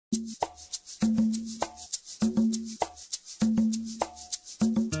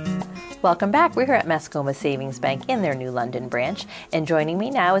Welcome back. We're here at Mascoma Savings Bank in their new London branch. And joining me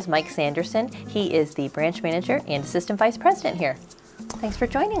now is Mike Sanderson. He is the branch manager and assistant vice president here. Thanks for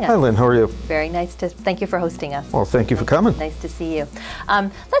joining us. Hi, Lynn. How are you? Very nice to, thank you for hosting us. Well, thank you for coming. Nice to see you.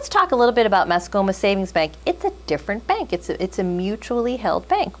 Let's talk a little bit about Mascoma Savings Bank. It's a different bank. It's a mutually held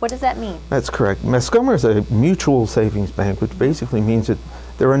bank. What does that mean? That's correct. Mascoma is a mutual savings bank, which basically means that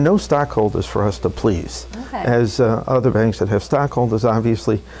there are no stockholders for us to please. Okay. As other banks that have stockholders,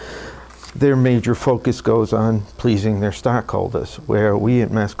 obviously, their major focus goes on pleasing their stockholders. Where we at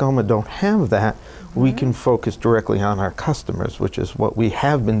Mascoma don't have that, we can focus directly on our customers, which is what we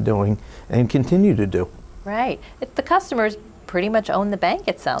have been doing and continue to do. Right. The customers pretty much own the bank,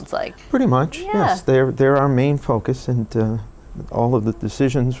 it sounds like. Pretty much, Yeah. yes. They're our main focus, and all of the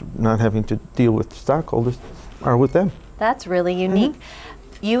decisions, not having to deal with stockholders, are with them. That's really unique.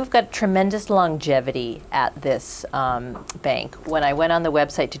 You've got tremendous longevity at this bank. When I went on the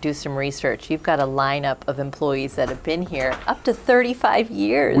website to do some research, you've got a lineup of employees that have been here up to 35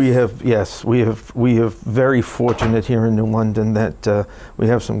 years. We have, yes, we have very fortunate here in New London that we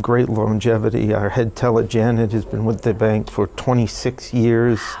have some great longevity. Our head teller, Janet, has been with the bank for 26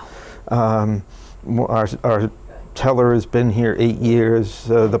 years. Wow. Our teller has been here 8 years.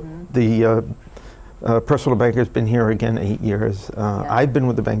 The personal banker has been here again 8 years. Yeah. I've been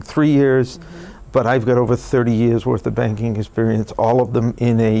with the bank 3 years, but I've got over 30 years worth of banking experience, all of them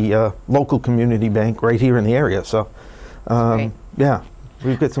in a local community bank right here in the area. So, yeah,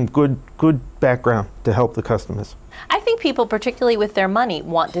 we've got some good background to help the customers. I think people, particularly with their money,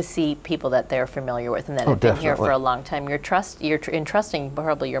 want to see people that they're familiar with and that have been here for a long time. You're entrusting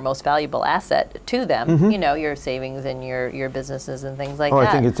probably your most valuable asset to them, you know, your savings and your businesses and things like that.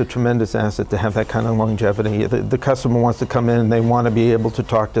 I think it's a tremendous asset to have that kind of longevity. The customer wants to come in and they want to be able to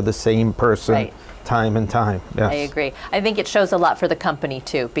talk to the same person time and time. Yes. I agree. I think it shows a lot for the company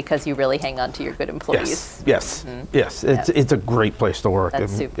too, because you really hang on to your good employees. Yes, yes. It's a great place to work.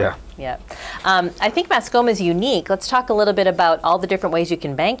 That's super. Yeah. I think Mascoma is unique. Let's talk a little bit about all the different ways you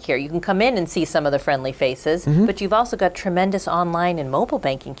can bank here. You can come in and see some of the friendly faces, but you've also got tremendous online and mobile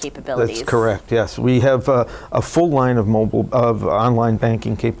banking capabilities. That's correct. Yes, we have a full line of online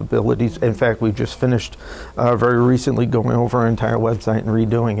banking capabilities. In fact, we've just finished very recently going over our entire website and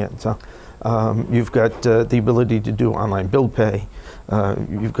redoing it. So. You've got the ability to do online bill pay.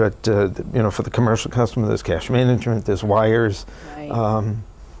 You've got, you know, for the commercial customer, there's cash management, there's wires. Right.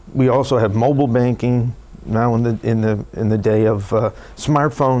 We also have mobile banking now in the day of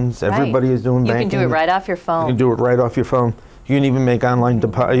smartphones. Everybody is doing banking. You can do it right off your phone. You can do it right off your phone. You can even make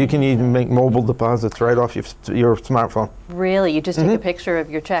you can even make mobile deposits right off your smartphone. Really? You just take a picture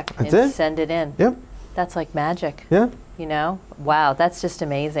of your check and send it in. Yep. That's like magic. Yeah. You know? Wow, that's just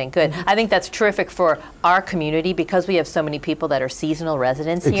amazing. Good. I think that's terrific for our community because we have so many people that are seasonal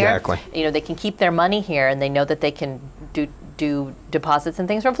residents here. Exactly. You know, they can keep their money here and they know that they can do deposits and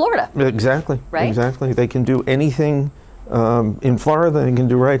things from Florida. Exactly. Right? Exactly. They can do anything in Florida they can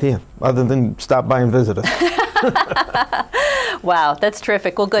do right here, other than stop by and visit us. Wow, that's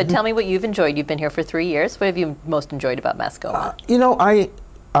terrific. Well, good. Tell me what you've enjoyed. You've been here for 3 years. What have you most enjoyed about Mascoma? You know,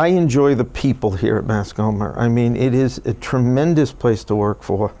 I enjoy the people here at Mascoma. I mean, it is a tremendous place to work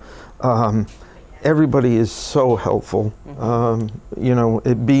for. Everybody is so helpful. You know,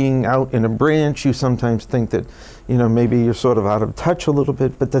 being out in a branch, you sometimes think that, you know, maybe you're sort of out of touch a little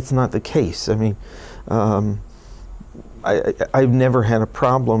bit, but that's not the case. I mean, I've never had a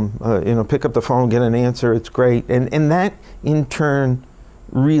problem. You know, pick up the phone, get an answer, it's great. And that, in turn,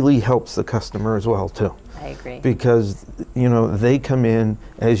 really helps the customer as well, too. I agree. Because, you know, they come in,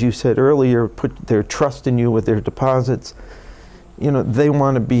 as you said earlier, put their trust in you with their deposits. You know, they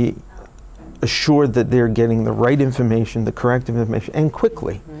want to be assured that they're getting the right information, the correct information, and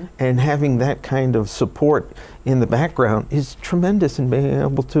quickly. And having that kind of support in the background is tremendous in being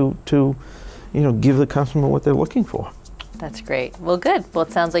able to you know, give the customer what they're looking for. That's great. Well, good. Well,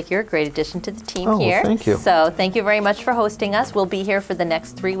 it sounds like you're a great addition to the team here. Well, thank you. So thank you very much for hosting us. We'll be here for the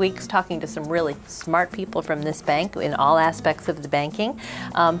next 3 weeks talking to some really smart people from this bank in all aspects of the banking.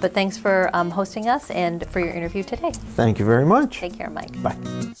 But thanks for hosting us and for your interview today. Thank you very much. Take care, Mike. Bye.